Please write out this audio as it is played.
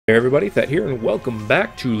Hey everybody, Thet here, and welcome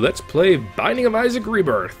back to Let's Play Binding of Isaac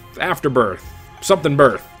Rebirth, Afterbirth, something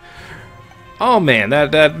birth. Oh man,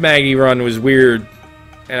 that Maggie run was weird,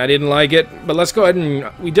 and I didn't like it, but let's go ahead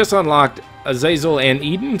and, we just unlocked Azazel and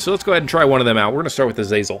Eden, so let's go ahead and try one of them out. We're going to start with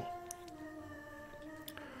Azazel,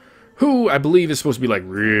 who I believe is supposed to be like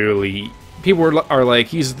really, people are like,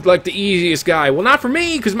 he's like the easiest guy. Well, not for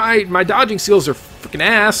me, because my dodging skills are freaking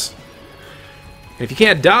ass. And if you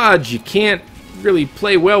can't dodge, you can't really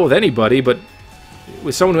play well with anybody, but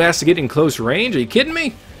with someone who has to get in close range, are you kidding me?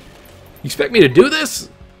 You expect me to do this?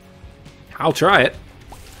 I'll try it.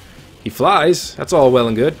 He flies, that's all well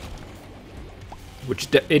and good, which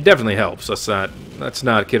it definitely helps. Let's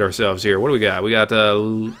not kid ourselves here. What do we got? We got a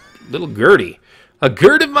little Gertie, a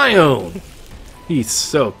Gert of my own. He's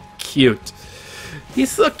so cute. He's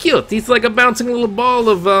so cute. He's like a bouncing little ball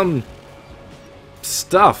of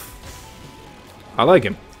stuff. I like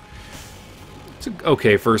him. It's an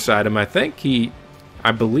okay first item, I think.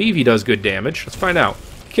 I believe he does good damage. Let's find out.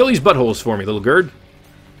 Kill these buttholes for me, little Gerd.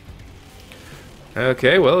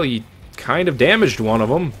 Okay, well, he kind of damaged one of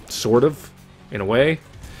them, sort of, in a way.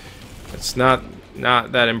 It's not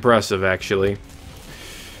that impressive, actually.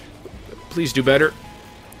 Please do better.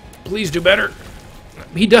 Please do better.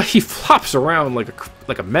 He flops around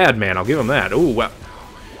like a madman. I'll give him that. Ooh, wow.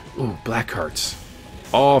 Ooh, black hearts.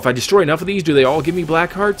 Oh, if I destroy enough of these, do they all give me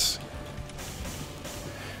black hearts?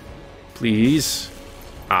 Please.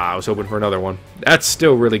 I was hoping for another one. That's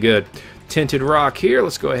still really good. Tinted rock here.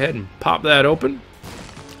 Let's go ahead and pop that open.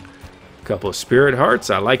 A couple of spirit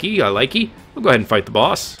hearts. I likey. I likey. We'll go ahead and fight the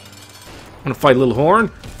boss. I'm going to fight Little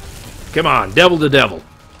Horn. Come on, devil to devil.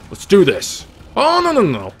 Let's do this. Oh, no, no,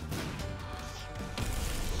 no.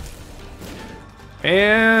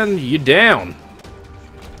 And you're down.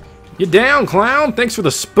 You're down, clown. Thanks for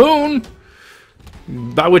the spoon.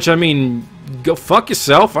 By which I mean, go fuck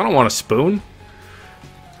yourself. I don't want a spoon.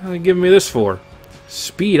 What are you giving me this for?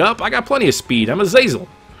 Speed up? I got plenty of speed. I'm Azazel.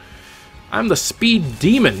 I'm the speed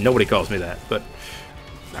demon. Nobody calls me that, but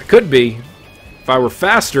I could be if I were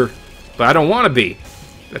faster, but I don't want to be.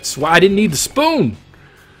 That's why I didn't need the spoon.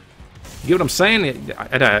 You get what I'm saying?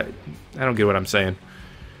 I don't get what I'm saying.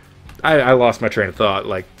 I lost my train of thought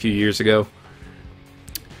like a few years ago.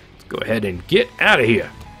 Let's go ahead and get out of here,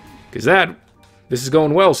 because this is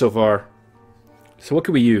going well so far. So what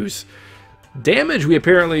can we use? Damage we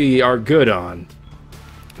apparently are good on,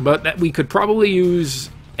 but that we could probably use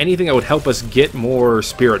anything that would help us get more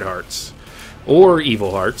spirit hearts or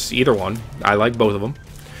evil hearts. Either one. I like both of them.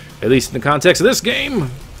 At least in the context of this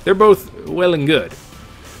game, they're both well and good.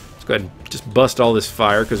 Let's go ahead and just bust all this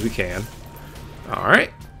fire because we can.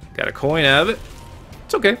 Alright. Got a coin out of it.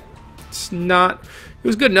 It's okay. It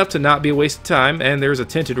was good enough to not be a waste of time. And there's a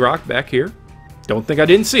tinted rock back here. Don't think I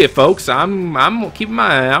didn't see it, folks. I'm keeping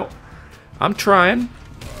my eye out. I'm trying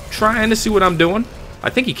to see what I'm doing. I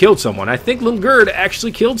think he killed someone. I think little Gerd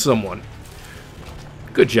actually killed someone.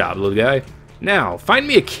 Good job, little guy. Now, find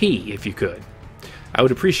me a key, if you could. I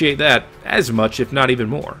would appreciate that as much, if not even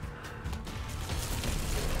more.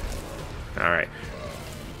 Alright.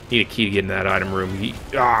 Need a key to get in that item room.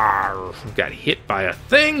 Got hit by a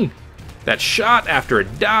thing that shot after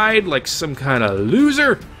it died like some kind of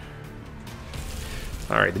loser.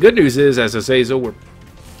 Alright, the good news is, as Azazel, we're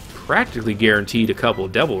practically guaranteed a couple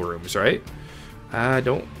of devil rooms, right?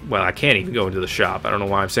 Well, I can't even go into the shop. I don't know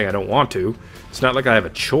why I'm saying I don't want to. It's not like I have a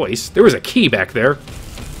choice. There was a key back there,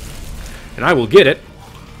 and I will get it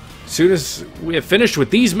as soon as we have finished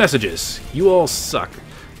with these messages. You all suck.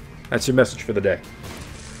 That's your message for the day.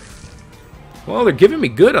 Well, they're giving me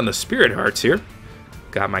good on the spirit hearts here.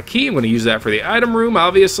 Got my key. I'm going to use that for the item room,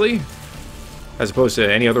 obviously, as opposed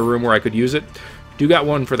to any other room where I could use it. Do got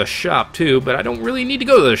one for the shop too, but I don't really need to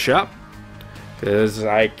go to the shop because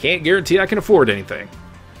I can't guarantee I can afford anything.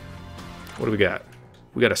 What do we got?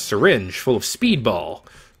 We got a syringe full of speedball.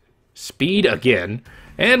 Speed again,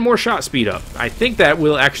 and more shot speed up. I think that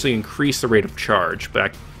will actually increase the rate of charge,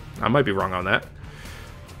 but I might be wrong on that.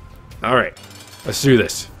 Alright, let's do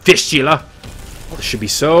this. Fistula! Oh, this should be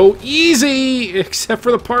so easy, except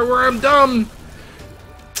for the part where I'm dumb.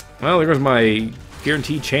 Well, there goes my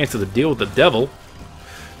guaranteed chance of the deal with the devil.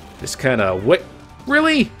 This kind of... What?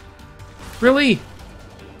 Really? Really?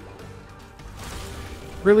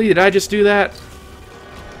 Really? Did I just do that?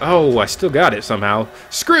 Oh, I still got it somehow.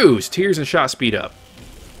 Screws! Tears and shot speed up.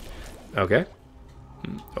 Okay.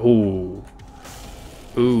 Ooh.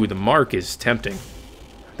 Ooh, the mark is tempting.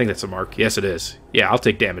 I think that's a mark. Yes, it is. Yeah, I'll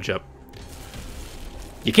take damage up.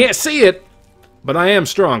 You can't see it, but I am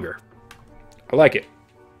stronger. I like it.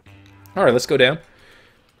 Alright, let's go down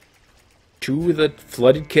to the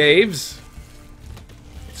flooded caves.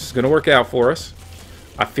 is going to work out for us.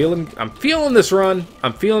 I'm feeling this run.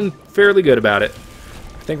 I'm feeling fairly good about it.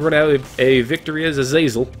 I think we're going to have a victory as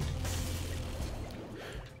Azazel.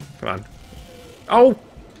 Come on. Oh!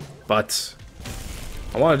 Butts.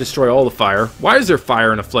 I want to destroy all the fire. Why is there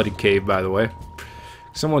fire in a flooded cave, by the way?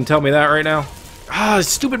 Someone tell me that right now. Ah,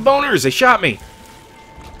 stupid boners! They shot me!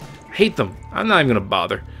 I hate them. I'm not even going to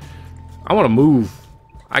bother. I want to move.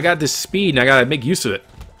 I got this speed, and I got to make use of it.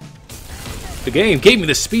 The game gave me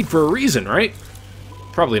this speed for a reason, right?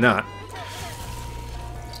 Probably not.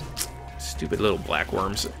 Stupid little black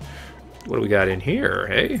worms. What do we got in here,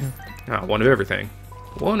 hey? Oh, one of everything.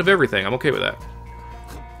 One of everything. I'm okay with that.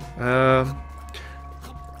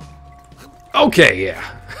 Okay,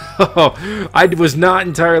 yeah. I was not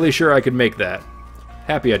entirely sure I could make that.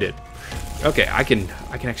 Happy I did. Okay, I can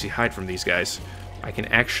actually hide from these guys. I can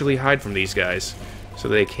actually hide from these guys so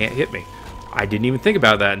they can't hit me. I didn't even think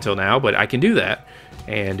about that until now, but I can do that.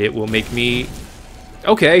 And it will make me...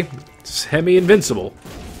 Okay, semi-invincible.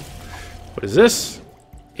 What is this?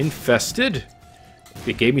 Infested?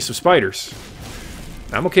 It gave me some spiders.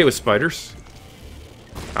 I'm okay with spiders.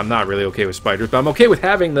 I'm not really okay with spiders, but I'm okay with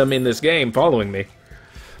having them in this game following me.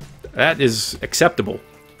 That is acceptable.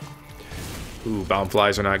 Ooh, bomb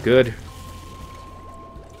flies are not good.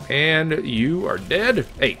 And you are dead.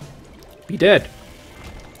 Hey, be dead.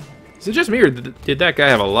 Is it just me, or did that guy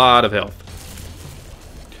have a lot of health?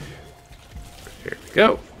 Here we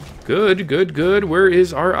go. Good, good, good. Where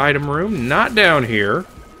is our item room? Not down here.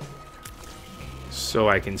 So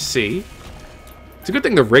I can see. It's a good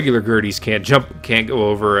thing the regular Gerties can't go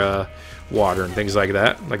over water and things like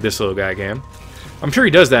that, like this little guy can. I'm sure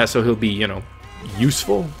he does that so he'll be, you know,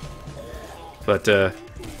 useful. But,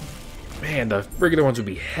 man, the regular ones would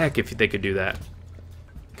be heck if they could do that.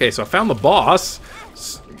 Okay, so I found the boss.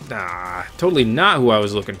 Nah, totally not who I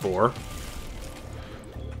was looking for.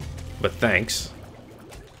 But thanks.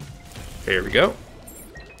 There we go.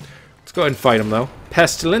 Let's go ahead and fight him, though.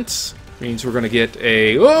 Pestilence means we're going to get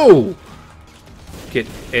a... Oh! Get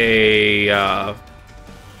a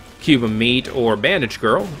cube of meat or bandage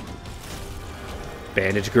girl.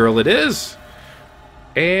 Bandage girl it is.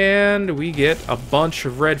 And we get a bunch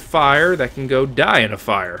of red fire that can go die in a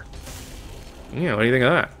fire. Yeah, what do you think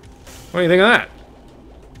of that? What do you think of that?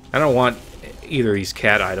 I don't want either of these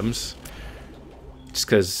cat items. Just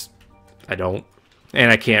because I don't. And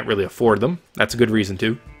I can't really afford them. That's a good reason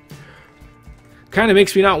to. Kind of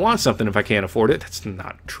makes me not want something if I can't afford it. That's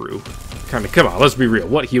not true. I mean, come on, let's be real.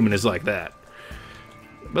 What human is like that?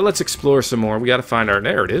 But let's explore some more. We gotta find our...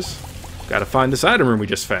 There it is. Gotta find this item room we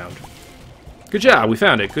just found. Good job, we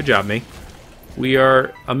found it. Good job, me. We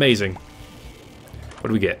are amazing. What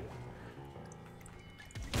do we get?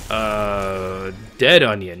 Dead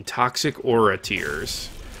onion. Toxic aura tears.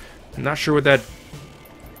 I'm not sure what that...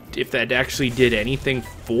 if that actually did anything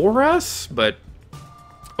for us, but...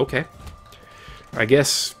 Okay. I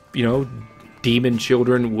guess, you know, demon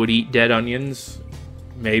children would eat dead onions.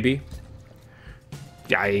 Maybe.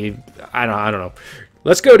 I don't know.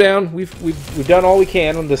 Let's go down. We've done all we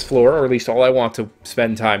can on this floor, or at least all I want to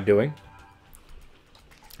spend time doing.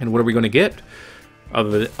 And what are we going to get?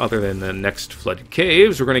 Other than the next flooded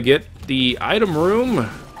caves, we're going to get the item room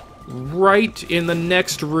right in the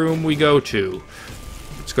next room we go to.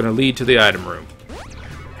 It's going to lead to the item room.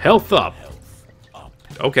 Health up.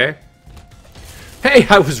 Okay. Hey,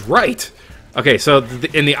 I was right. Okay, so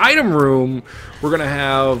in the item room, we're going to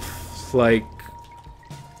have, like...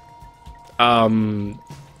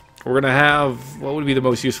 we're gonna have, what would be the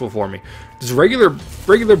most useful for me? Just regular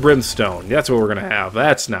brimstone. That's what we're gonna have.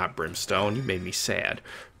 That's not brimstone. You made me sad.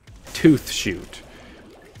 Tooth shoot.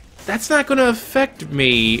 That's not gonna affect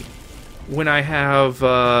me when I have,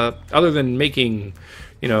 other than making,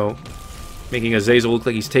 you know, making Azazel look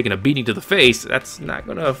like he's taking a beating to the face. That's not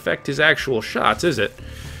gonna affect his actual shots, is it?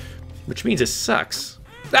 Which means it sucks.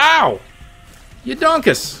 Ow! You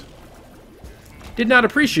donkus! Did not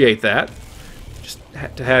appreciate that.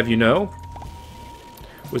 To have you know,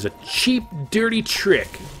 was a cheap, dirty trick.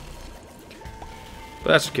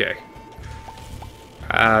 But that's okay.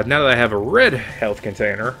 Now that I have a red health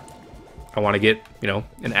container, I want to get, you know,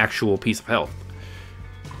 an actual piece of health.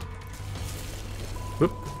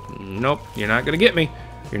 Whoop. Nope, you're not going to get me.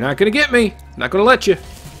 You're not going to get me. I'm not going to let you.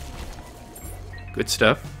 Good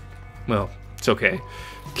stuff. Well, it's okay.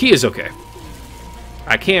 Key is okay.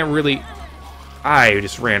 I can't really... I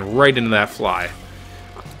just ran right into that fly.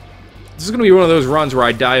 This is gonna be one of those runs where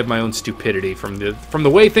I die of my own stupidity from the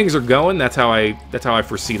way things are going. That's how I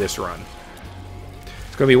foresee this run.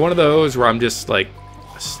 It's gonna be one of those where I'm just like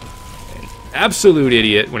an absolute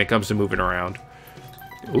idiot when it comes to moving around.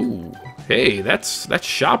 Ooh, Hey, that's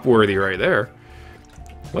shop worthy right there.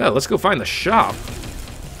 Well, let's go find the shop.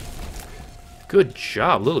 Good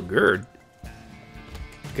job, little Gerd.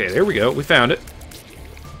 Okay, there we go. We found it.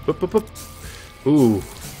 Boop, boop, boop. Ooh,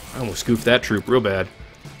 I almost goofed that troop real bad.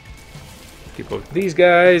 Get both of these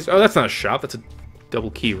guys. Oh, that's not a shop. That's a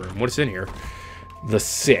double key room. What's in here? The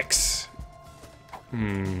 6.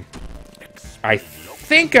 I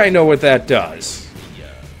think I know what that does.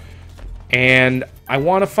 And I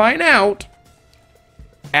want to find out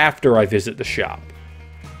after I visit the shop.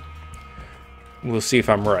 We'll see if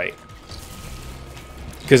I'm right.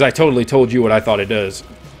 Because I totally told you what I thought it does.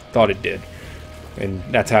 Thought it did. And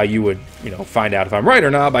that's how you would, find out if I'm right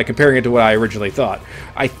or not, by comparing it to what I originally thought.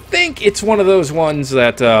 I think it's one of those ones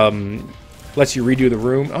that lets you redo the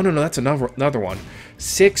room. Oh, no, that's another one.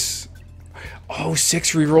 6. Oh,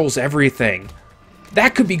 6 rerolls everything.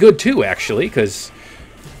 That could be good too, actually, because...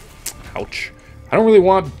 Ouch. I don't really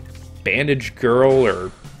want Bandage Girl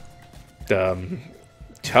or...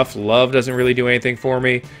 Tough Love doesn't really do anything for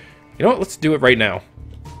me. You know what? Let's do it right now.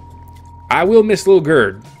 I will miss Little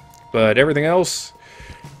Gerd, but everything else...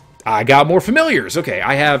 I got more familiars. Okay,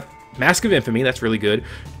 I have Mask of Infamy. That's really good.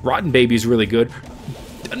 Rotten Baby is really good.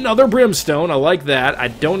 Another Brimstone. I like that. I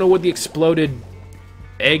don't know what the exploded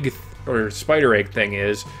egg or spider egg thing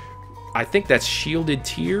is. I think that's Shielded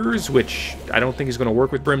Tears, which I don't think is going to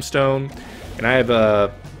work with Brimstone. And I have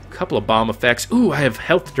a couple of bomb effects. Ooh, I have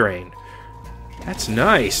Health Drain. That's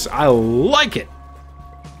nice. I like it.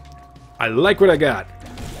 I like what I got.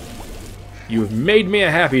 You've made me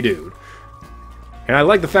a happy dude. And I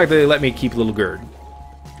like the fact that they let me keep Little Gerd.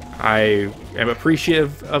 I am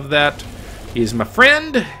appreciative of that. He is my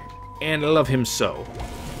friend, and I love him so.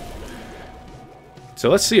 So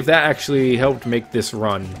let's see if that actually helped make this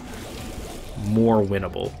run more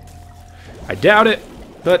winnable. I doubt it,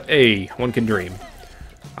 but hey, one can dream.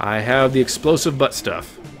 I have the explosive butt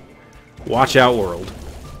stuff. Watch out, world.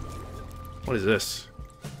 What is this?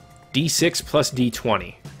 D6 plus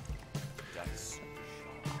D20.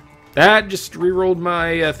 That just rerolled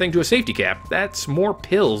my thing to a safety cap. That's more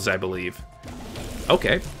pills, I believe.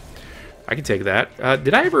 Okay. I can take that.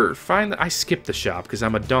 Did I ever find that? I skipped the shop because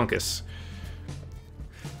I'm a donkus.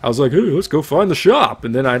 I was like, hey, let's go find the shop.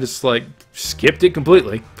 And then I just, like, skipped it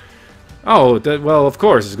completely. Oh, well, of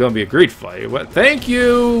course, it's going to be a great fight. Well, thank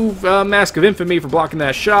you, Mask of Infamy, for blocking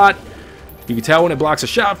that shot. You can tell when it blocks a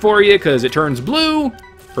shot for you because it turns blue.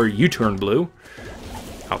 Or you turn blue.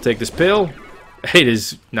 I'll take this pill. It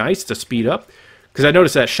is nice to speed up. Because I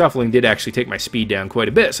noticed that shuffling did actually take my speed down quite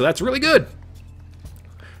a bit. So that's really good.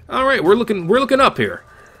 Alright, we're looking up here.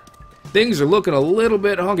 Things are looking a little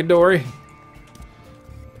bit honky-dory.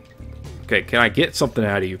 Okay, can I get something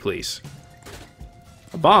out of you, please?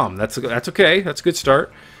 A bomb. That's okay. That's a good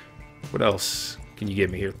start. What else can you give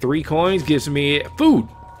me here? 3 coins gives me food.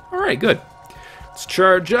 Alright, good. Let's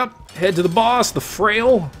charge up. Head to the boss, the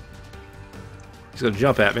Frail. He's going to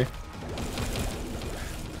jump at me.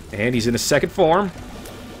 And he's in his second form.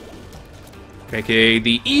 AKA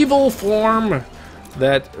the evil form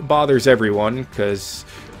that bothers everyone because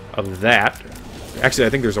of that. Actually, I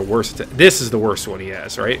think there's a worse... This is the worst one he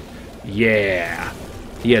has, right? Yeah.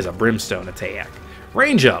 He has a Brimstone attack.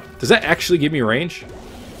 Range up. Does that actually give me range?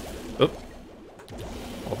 Oh.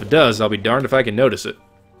 Well, if it does, I'll be darned if I can notice it.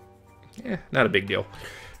 Yeah, not a big deal.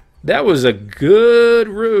 That was a good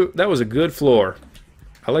route. That was a good floor.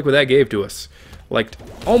 I like what that gave to us. Liked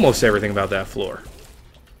almost everything about that floor.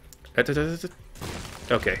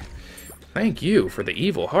 Okay. Thank you for the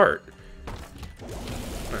evil heart.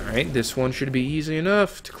 Alright, this one should be easy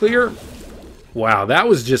enough to clear. Wow, that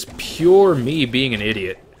was just pure me being an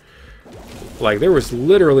idiot. Like, there was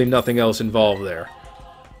literally nothing else involved there.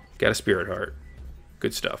 Got a spirit heart.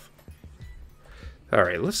 Good stuff.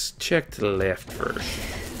 Alright, let's check to the left first.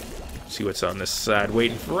 See what's on this side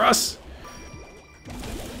waiting for us.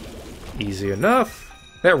 Easy enough.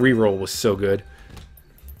 That reroll was so good.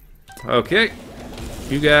 Okay.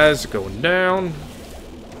 You guys are going down.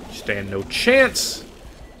 Stand no chance.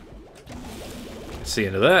 See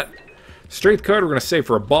into that. Strength card we're going to save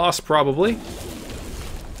for a boss, probably.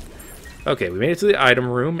 Okay, we made it to the item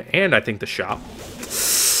room, and I think the shop.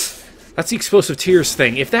 That's the explosive tears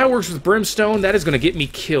thing. If that works with Brimstone, that is going to get me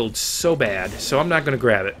killed so bad. So I'm not going to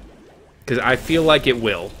grab it. Because I feel like it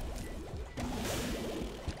will.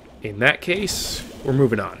 In that case, we're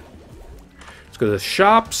moving on. Let's go to the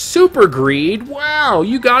shop. Super Greed. Wow,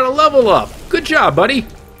 you got a level up. Good job, buddy.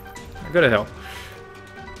 Go to hell.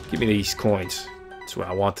 Give me these coins. That's what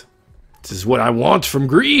I want. This is what I want from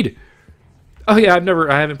Greed. Oh yeah,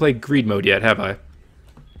 I haven't played Greed mode yet, have I?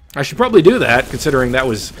 I should probably do that, considering that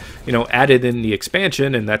was, you know, added in the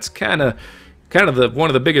expansion, and that's kind of one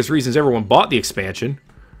of the biggest reasons everyone bought the expansion.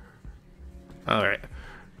 All right,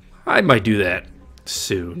 I might do that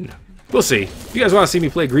soon. We'll see. If you guys want to see me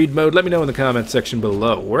play Greed Mode, let me know in the comments section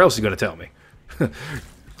below. Where else are you going to tell me?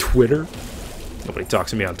 Twitter? Nobody talks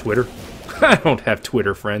to me on Twitter. I don't have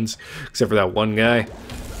Twitter friends, except for that one guy.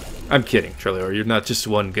 I'm kidding, Charlie. You're not just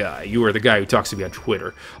one guy. You are the guy who talks to me on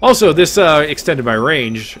Twitter. Also, this extended my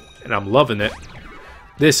range, and I'm loving it.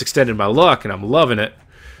 This extended my luck, and I'm loving it.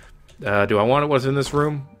 Do I want what's in this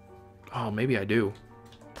room? Oh, maybe I do.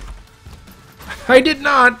 I did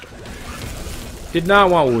not! Did not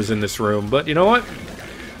want what was in this room, but you know what?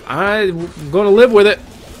 I'm going to live with it,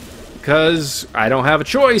 because I don't have a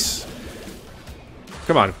choice.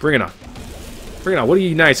 Come on, bring it on. Bring it on. What are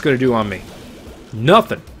you knights going to do on me?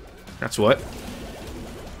 Nothing. That's what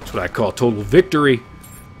I call total victory.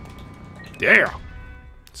 Yeah.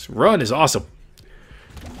 This run is awesome.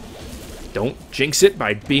 Don't jinx it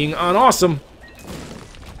by being unawesome.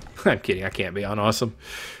 I'm kidding. I can't be unawesome.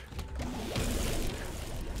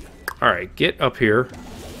 Alright, get up here.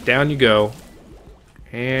 Down you go.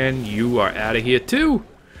 And you are out of here too.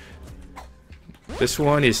 This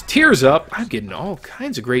one is tears up. I'm getting all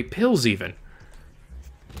kinds of great pills even.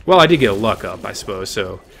 Well, I did get a luck up, I suppose,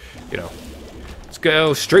 so, you know. Let's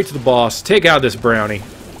go straight to the boss. Take out this brownie.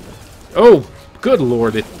 Oh, good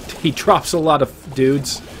lord. He drops a lot of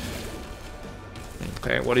dudes.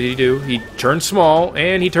 Okay, what did he do? He turned small,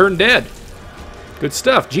 and he turned dead. Good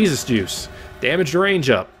stuff. Jesus juice. Damaged the range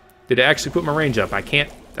up. Did it actually put my range up? I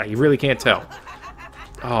really can't tell.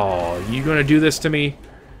 Oh, you gonna do this to me?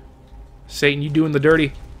 Satan, you doing the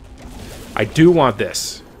dirty? I do want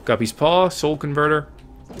this. Guppy's Paw, Soul Converter.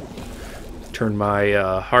 Turn my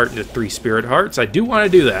heart into 3 spirit hearts. I do want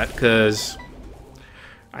to do that because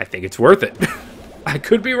I think it's worth it. I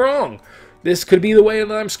could be wrong. This could be the way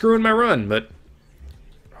that I'm screwing my run, but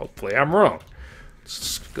hopefully I'm wrong.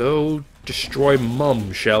 Let's go destroy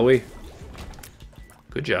Mum, shall we?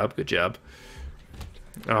 Good job, good job.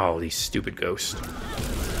 Oh, these stupid ghosts.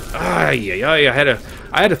 I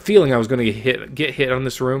had a feeling I was going to get hit on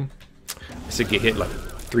this room. I said get hit like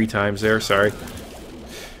 3 times there, sorry.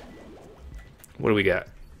 What do we got?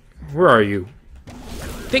 Where are you? I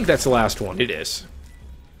think that's the last one. It is.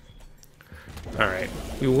 Alright.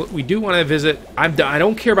 We do want to visit. I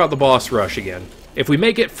don't care about the boss rush again. If we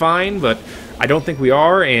make it, fine, but I don't think we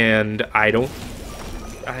are, and I'm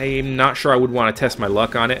not sure I would want to test my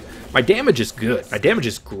luck on it. My damage is good. My damage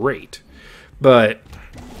is great. But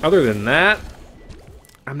other than that,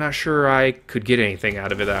 I'm not sure I could get anything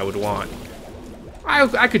out of it that I would want.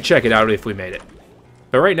 I could check it out if we made it.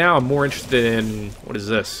 But right now, I'm more interested in... What is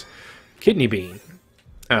this? Kidney bean.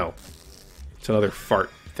 Oh. It's another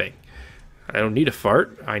fart thing. I don't need a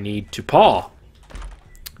fart. I need to paw.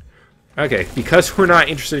 Okay, because we're not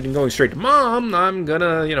interested in going straight to Mom, I'm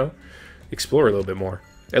gonna, you know, explore a little bit more.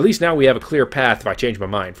 At least now we have a clear path if I change my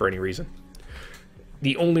mind for any reason.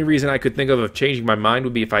 The only reason I could think of changing my mind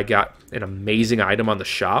would be if I got an amazing item on the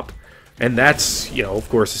shop. And that's, you know, of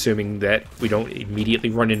course, assuming that we don't immediately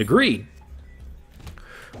run into greed.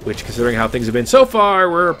 Which, considering how things have been so far,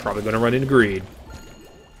 we're probably going to run into greed.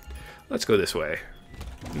 Let's go this way.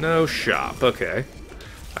 No shop. Okay.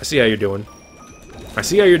 I see how you're doing. I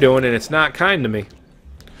see how you're doing, and it's not kind to me.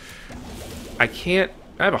 I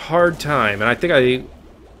have a hard time, and I think I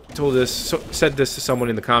said this to someone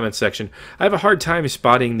in the comments section. I have a hard time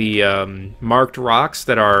spotting the marked rocks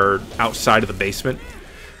that are outside of the basement.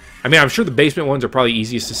 I mean, I'm sure the basement ones are probably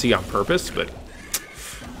easiest to see on purpose, but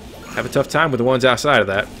I have a tough time with the ones outside of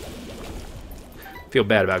that. Feel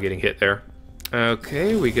bad about getting hit there.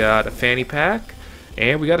 Okay, we got a fanny pack,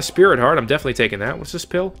 and we got a spirit heart. I'm definitely taking that. What's this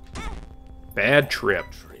pill? Bad trip.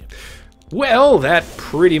 Well, that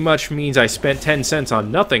pretty much means I spent 10 cents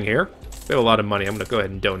on nothing here. We have a lot of money. I'm going to go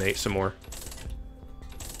ahead and donate some more.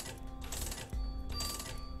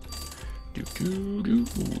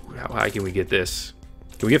 How high can we get this?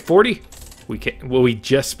 Can we get 40? We can't. Well, we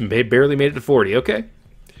just barely made it to 40. Okay.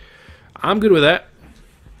 I'm good with that.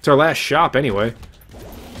 It's our last shop anyway.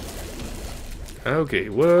 Okay,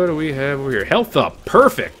 what do we have over here? Health up.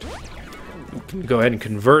 Perfect. We can go ahead and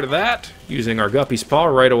convert that using our Guppy's Paw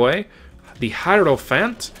right away. The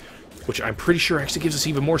Hierophant, which I'm pretty sure actually gives us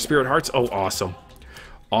even more spirit hearts. Oh, awesome.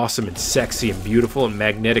 Awesome and sexy and beautiful, and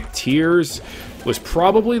magnetic tears was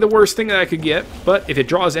probably the worst thing that I could get, but if it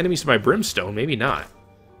draws enemies to my brimstone, maybe not.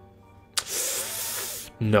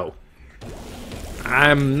 No.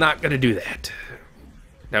 I'm not going to do that.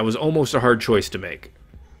 That was almost a hard choice to make.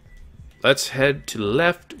 Let's head to the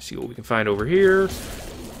left, see what we can find over here.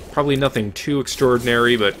 Probably nothing too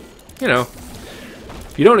extraordinary, but you know,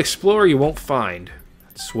 if you don't explore, you won't find.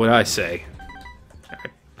 That's what I say. I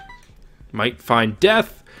might find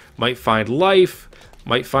death, might find life,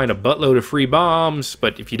 might find a buttload of free bombs,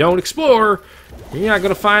 but if you don't explore, you're not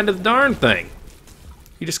going to find a darn thing.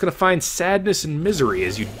 You're just going to find sadness and misery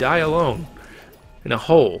as you die alone in a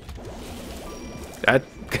hole. That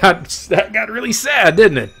got really sad,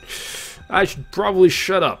 didn't it? I should probably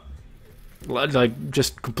shut up. Like,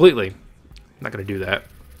 just completely. I'm not going to do that.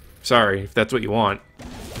 Sorry if that's what you want.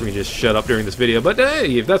 We can just shut up during this video. But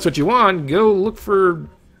hey, if that's what you want, go look for,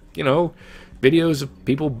 you know, videos of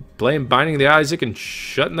people playing Binding of Isaac and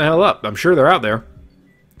shutting the hell up. I'm sure they're out there.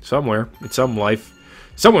 Somewhere. In some life.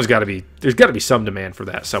 Someone's got to be... There's got to be some demand for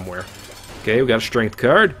that somewhere. Okay, we got a strength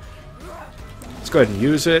card. Let's go ahead and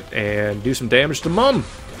use it and do some damage to Mum.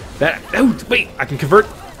 That... Oh, wait! I can convert...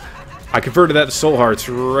 I converted that to soul hearts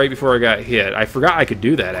right before I got hit. I forgot I could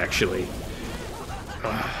do that, actually.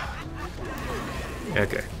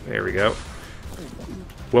 Okay, there we go.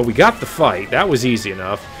 Well, we got the fight. That was easy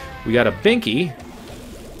enough. We got a Binky.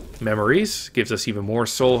 Memories. Gives us even more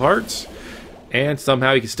soul hearts. And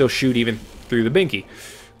somehow you can still shoot even through the Binky.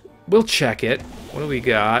 We'll check it. What do we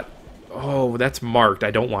got? Oh, that's marked.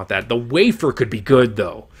 I don't want that. The wafer could be good,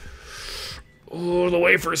 though. Oh, the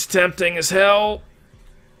wafer is tempting as hell.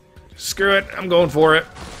 Screw it. I'm going for it.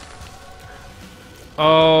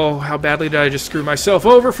 Oh, how badly did I just screw myself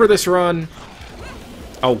over for this run?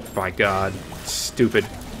 Oh, my God. Stupid.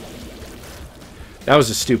 That was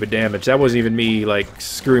a stupid damage. That wasn't even me, like,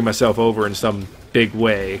 screwing myself over in some big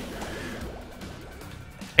way.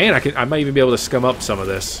 And I might even be able to scum up some of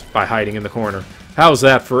this by hiding in the corner. How's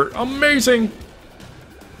that for amazing?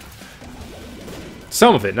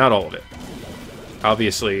 Some of it, not all of it.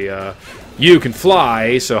 Obviously, you can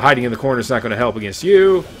fly, so hiding in the corner is not going to help against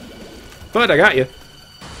you. But I got you.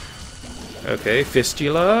 Okay,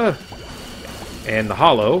 Fistula. And the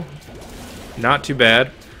Hollow. Not too bad.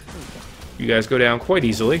 You guys go down quite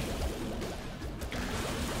easily.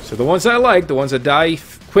 So the ones I like, the ones that die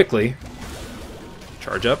quickly.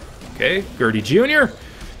 Charge up. Okay, Gertie Jr.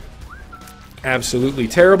 Absolutely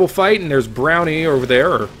terrible fight, and there's Brownie over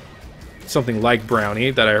there, or something like Brownie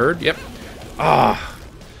that I heard. Yep. Ah.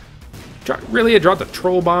 Really? I dropped a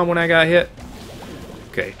troll bomb when I got hit?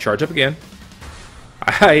 Okay, charge up again.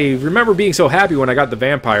 I remember being so happy when I got the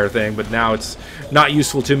vampire thing, but now it's not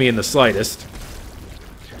useful to me in the slightest.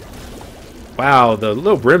 Wow, the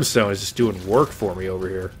little brimstone is just doing work for me over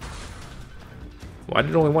here. Why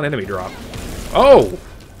did only one enemy drop? Oh!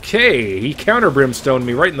 Okay, he counter brimstoned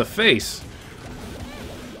me right in the face.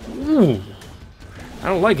 Ooh. I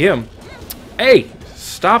don't like him. Hey!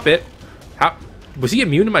 Stop it. How... Was he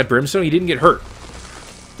immune to my brimstone? He didn't get hurt.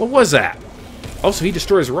 What was that? Also, he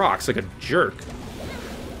destroys rocks like a jerk.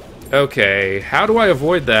 Okay, how do I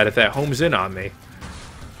avoid that if that homes in on me?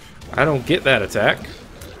 I don't get that attack.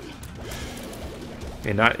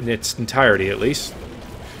 And not in its entirety, at least.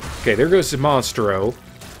 Okay, there goes the Monstro.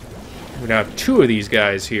 We now have two of these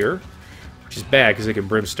guys here. Which is bad, because they can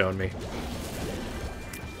brimstone me.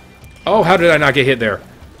 Oh, how did I not get hit there?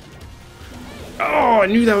 Oh, I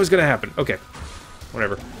knew that was going to happen. Okay,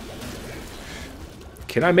 whatever.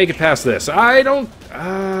 Can I make it past this? I don't...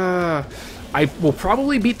 I will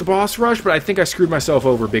probably beat the boss rush, but I think I screwed myself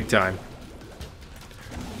over big time.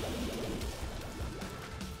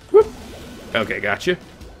 Whoop. Okay, gotcha.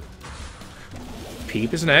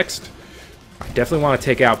 Peep is next. I definitely want to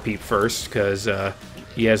take out Peep first, because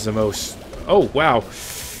he has the most... Oh, wow.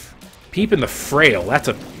 Peep and the Frail. That's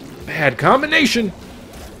a bad combination.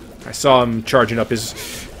 I saw him charging up his...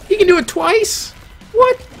 He can do it twice?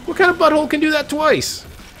 What? What kind of butthole can do that twice?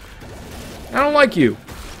 I don't like you.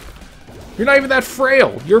 You're not even that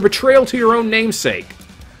frail. You're a betrayal to your own namesake.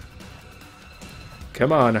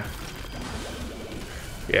 Come on.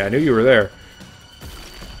 Yeah, I knew you were there.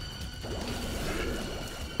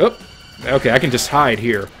 Oh, okay, I can just hide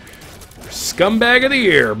here. Scumbag of the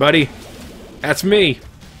year, buddy. That's me.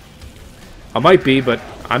 I might be, but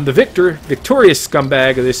I'm the victorious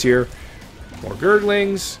scumbag of this year. More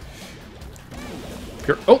gurglings.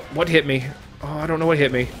 Oh, what hit me? Oh, I don't know what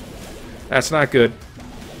hit me. That's not good.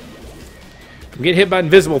 I'm getting hit by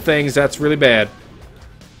invisible things. That's really bad.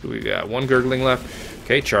 We got one gurgling left.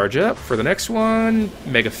 Okay, charge up for the next one.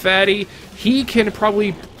 Mega Fatty. He can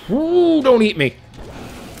probably... Ooh, don't eat me.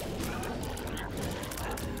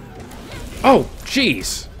 Oh,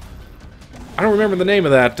 jeez. I don't remember the name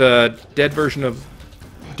of that dead version of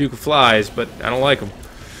Duke of Flies, but I don't like him.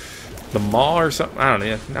 The Maw or something? I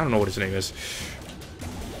don't know what his name is.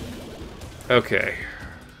 Okay.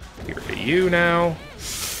 Here to you now.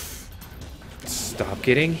 Stop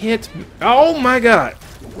getting hit. Oh my god.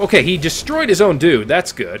 Okay, he destroyed his own dude.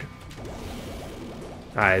 That's good.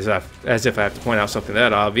 As if I have to point out something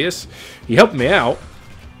that obvious. He helped me out,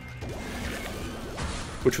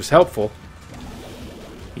 which was helpful.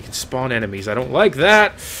 He can spawn enemies. I don't like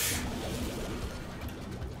that.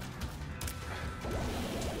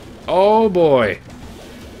 Oh, boy.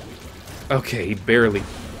 Okay, he barely...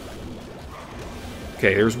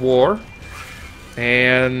 Okay, there's war.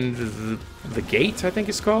 And the gate, I think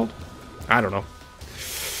it's called? I don't know.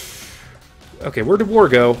 Okay, where did war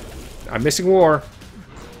go? I'm missing war.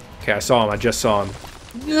 Okay, I saw him. I just saw him.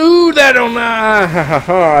 Ooh, that don't...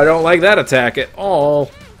 I don't like that attack at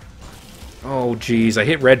all. Oh, jeez. I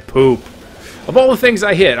hit red poop. Of all the things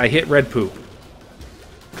I hit red poop.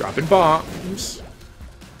 Dropping bombs.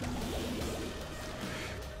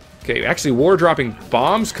 Okay, actually, war dropping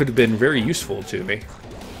bombs could have been very useful to me.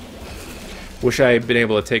 Wish I had been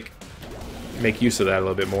able to make use of that a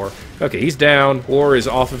little bit more. Okay, he's down. War is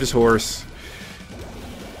off of his horse.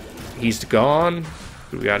 He's gone.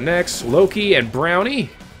 Who we got next? Loki and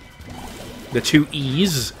Brownie. The two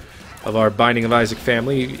E's of our Binding of Isaac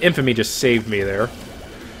family. Infamy just saved me there.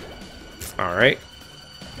 Alright.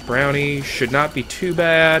 Brownie should not be too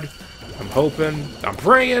bad. I'm hoping. I'm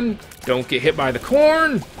praying. Don't get hit by the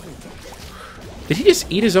corn. Did he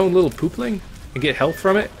just eat his own little poopling and get health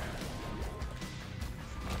from it?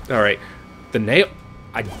 Alright. The nail...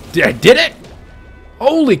 I did it!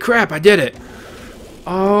 Holy crap, I did it!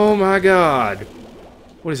 Oh my god.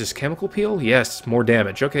 What is this, chemical peel? Yes, more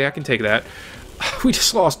damage. Okay, I can take that. We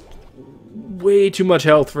just lost way too much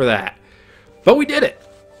health for that. But we did it!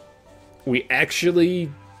 We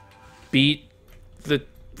actually beat the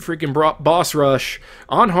freaking boss rush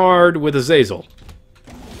on hard with Azazel.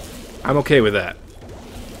 I'm okay with that.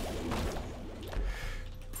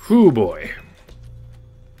 Whew, boy.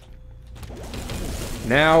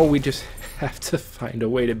 Now we just have to find a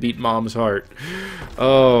way to beat Mom's heart.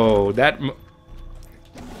 Oh, that...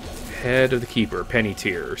 Head of the Keeper, Penny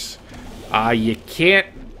Tears. You can't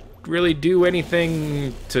really do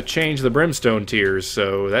anything to change the Brimstone Tears,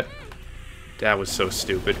 so that was so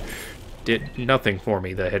stupid. Did nothing for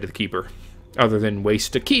me, the Head of the Keeper. Other than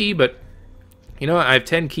waste a key, but... You know what, I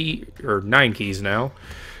have 9 keys now.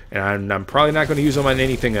 And I'm probably not going to use them on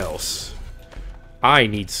anything else. I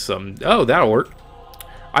need some... Oh, that'll work.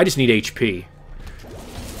 I just need HP.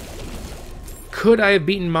 Could I have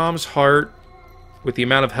beaten Mom's heart with the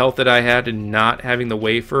amount of health that I had and not having the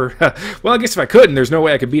wafer? Well, I guess if I couldn't, there's no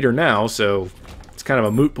way I could beat her now, so it's kind of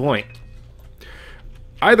a moot point.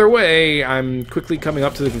 Either way, I'm quickly coming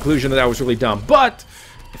up to the conclusion that I was really dumb. But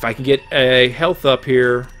if I can get a health up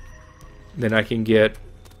here, then I can get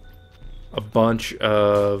a bunch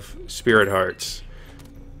of spirit hearts.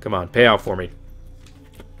 Come on, pay out for me.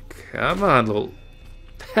 Come on, little...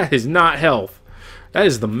 That is not health. That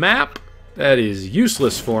is the map. That is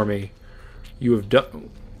useless for me. You have done...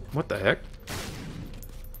 What the heck?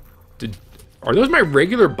 Are those my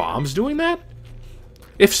regular bombs doing that?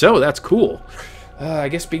 If so, that's cool. I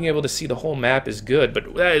guess being able to see the whole map is good,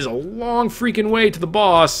 but that is a long freaking way to the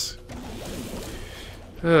boss.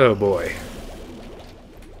 Oh, boy.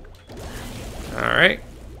 Alright.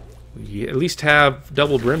 We at least have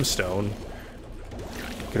double brimstone.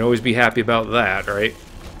 Can always be happy about that, right?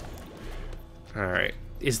 Alright.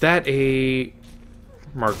 Is that a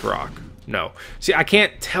marked rock? No. See, I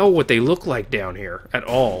can't tell what they look like down here at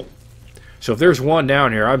all. So if there's one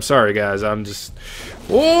down here, I'm sorry, guys. I'm just...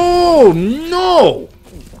 Oh, no!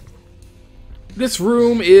 This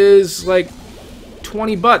room is like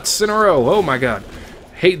 20 butts in a row. Oh, my God.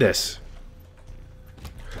 Hate this.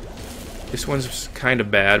 This one's kind of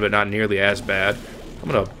bad, but not nearly as bad. I'm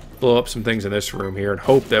going to blow up some things in this room here and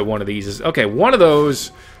hope that one of these is... Okay, one of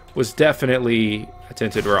those was definitely a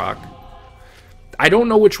tinted rock. I don't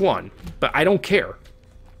know which one, but I don't care. What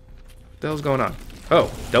the hell's going on?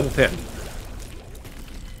 Oh, double pin.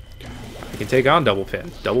 I can take on double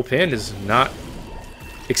pin. Double pin is not...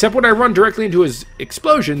 Except when I run directly into his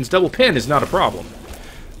explosions, double pin is not a problem.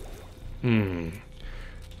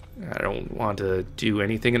 I don't want to do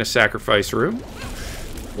anything in a sacrifice room.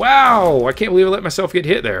 Wow! I can't believe I let myself get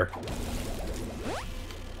hit there.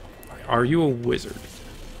 Are you a wizard?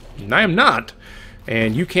 And I am not.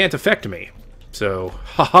 And you can't affect me. So,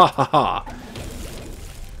 ha ha ha ha.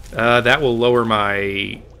 That will lower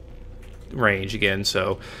my range again,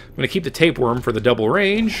 so I'm going to keep the tapeworm for the double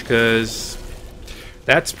range, because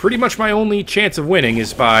that's pretty much my only chance of winning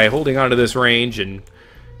is by holding onto this range and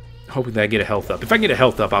hoping that I get a health up. If I can get a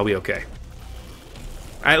health up, I'll be okay.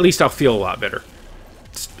 At least I'll feel a lot better.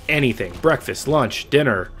 It's anything. Breakfast, lunch,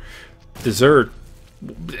 dinner, dessert.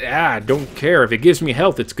 Don't care. If it gives me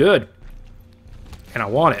health, it's good. And I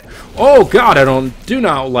want it. Oh, God, do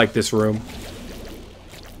not like this room.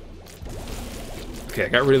 Okay, I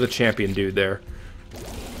got rid of the champion dude there.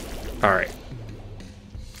 Alright.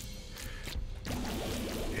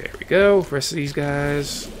 There we go. Rest of these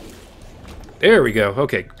guys. There we go.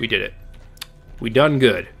 Okay, we did it. We done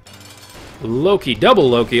good. Loki, double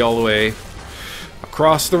Loki all the way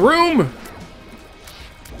across the room.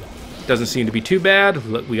 Doesn't seem to be too bad.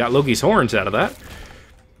 Look, we got Loki's horns out of that.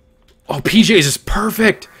 Oh, PJ's is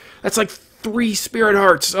perfect. That's like 3 spirit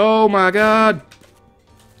hearts. Oh my god.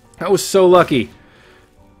 That was so lucky.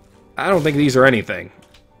 I don't think these are anything.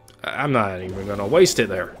 I'm not even going to waste it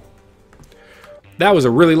there. That was a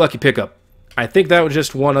really lucky pickup. I think that would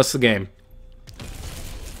just won us the game.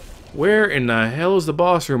 Where in the hell is the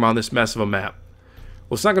boss room on this mess of a map?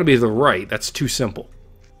 Well, it's not going to be to the right. That's too simple.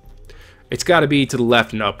 It's got to be to the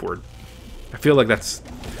left and upward. I feel like that's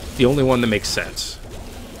the only one that makes sense.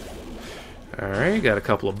 Alright, got a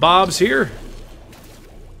couple of Bobs here.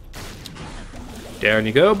 Down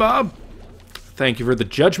you go, Bob. Thank you for the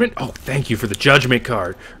judgment. Oh, thank you for the judgment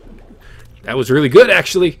card. That was really good,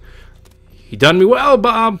 actually. You done me well,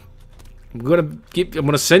 Bob. I'm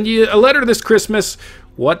gonna send you a letter this Christmas.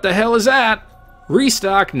 What the hell is that?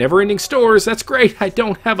 Restock, never-ending stores. That's great. I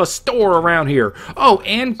don't have a store around here. Oh,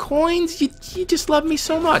 and coins? You just love me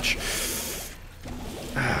so much.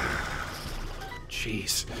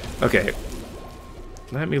 Jeez. Okay.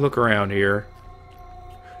 Let me look around here.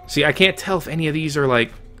 See, I can't tell if any of these are,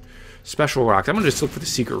 like, special rocks. I'm gonna just look for the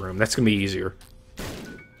secret room. That's gonna be easier.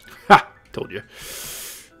 Ha! Told you.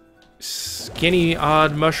 Skinny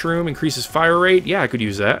odd mushroom increases fire rate. Yeah, I could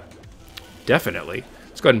use that. Definitely.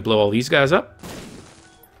 Let's go ahead and blow all these guys up.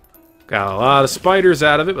 Got a lot of spiders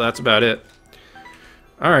out of it, but that's about it.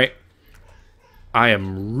 Alright. I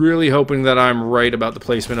am really hoping that I'm right about the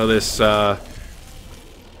placement of this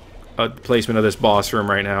boss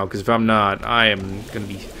room right now, because if I'm not, I am going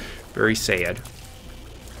to be very sad.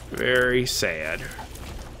 Very sad.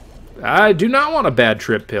 I do not want a bad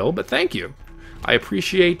trip pill, but thank you. I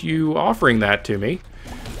appreciate you offering that to me.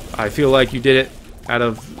 I feel like you did it out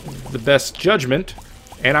of the best judgment.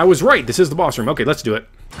 And I was right. This is the boss room. Okay, let's do it.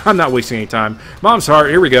 I'm not wasting any time. Mom's heart.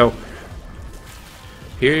 Here we go.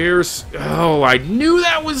 Here's... Oh, I knew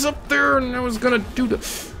that was up there and I was going to do the...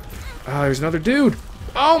 Oh, there's another dude.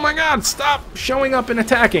 Oh my god, stop showing up and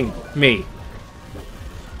attacking me.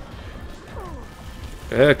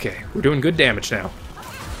 Okay, we're doing good damage now.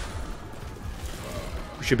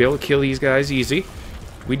 We should be able to kill these guys easy.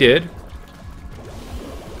 We did.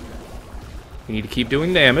 We need to keep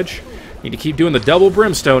doing damage. Need to keep doing the double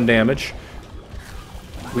brimstone damage.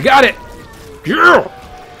 We got it! Yeah!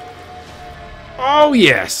 Oh,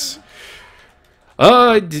 yes!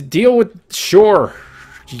 Deal with... Sure.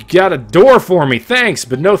 You got a door for me. Thanks,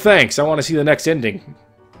 but no thanks. I want to see the next ending.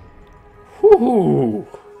 Whoo!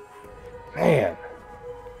 Man.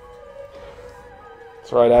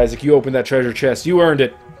 That's right, Isaac. You opened that treasure chest. You earned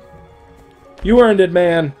it. You earned it,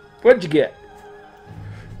 man. What'd you get?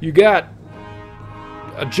 You got...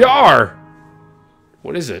 a jar!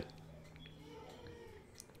 What is it?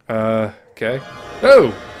 Okay.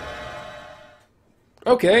 Oh!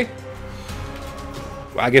 Okay.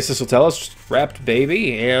 Well, I guess this will tell us wrapped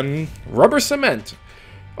baby and rubber cement.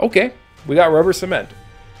 Okay, we got rubber cement.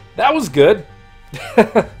 That was good.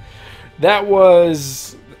 That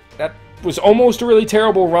was almost a really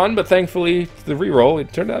terrible run, but thankfully the reroll,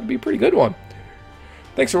 it turned out to be a pretty good one.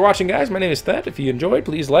 Thanks for watching, guys. My name is Thet. If you enjoyed,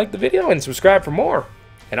 please like the video and subscribe for more.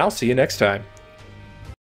 And I'll see you next time.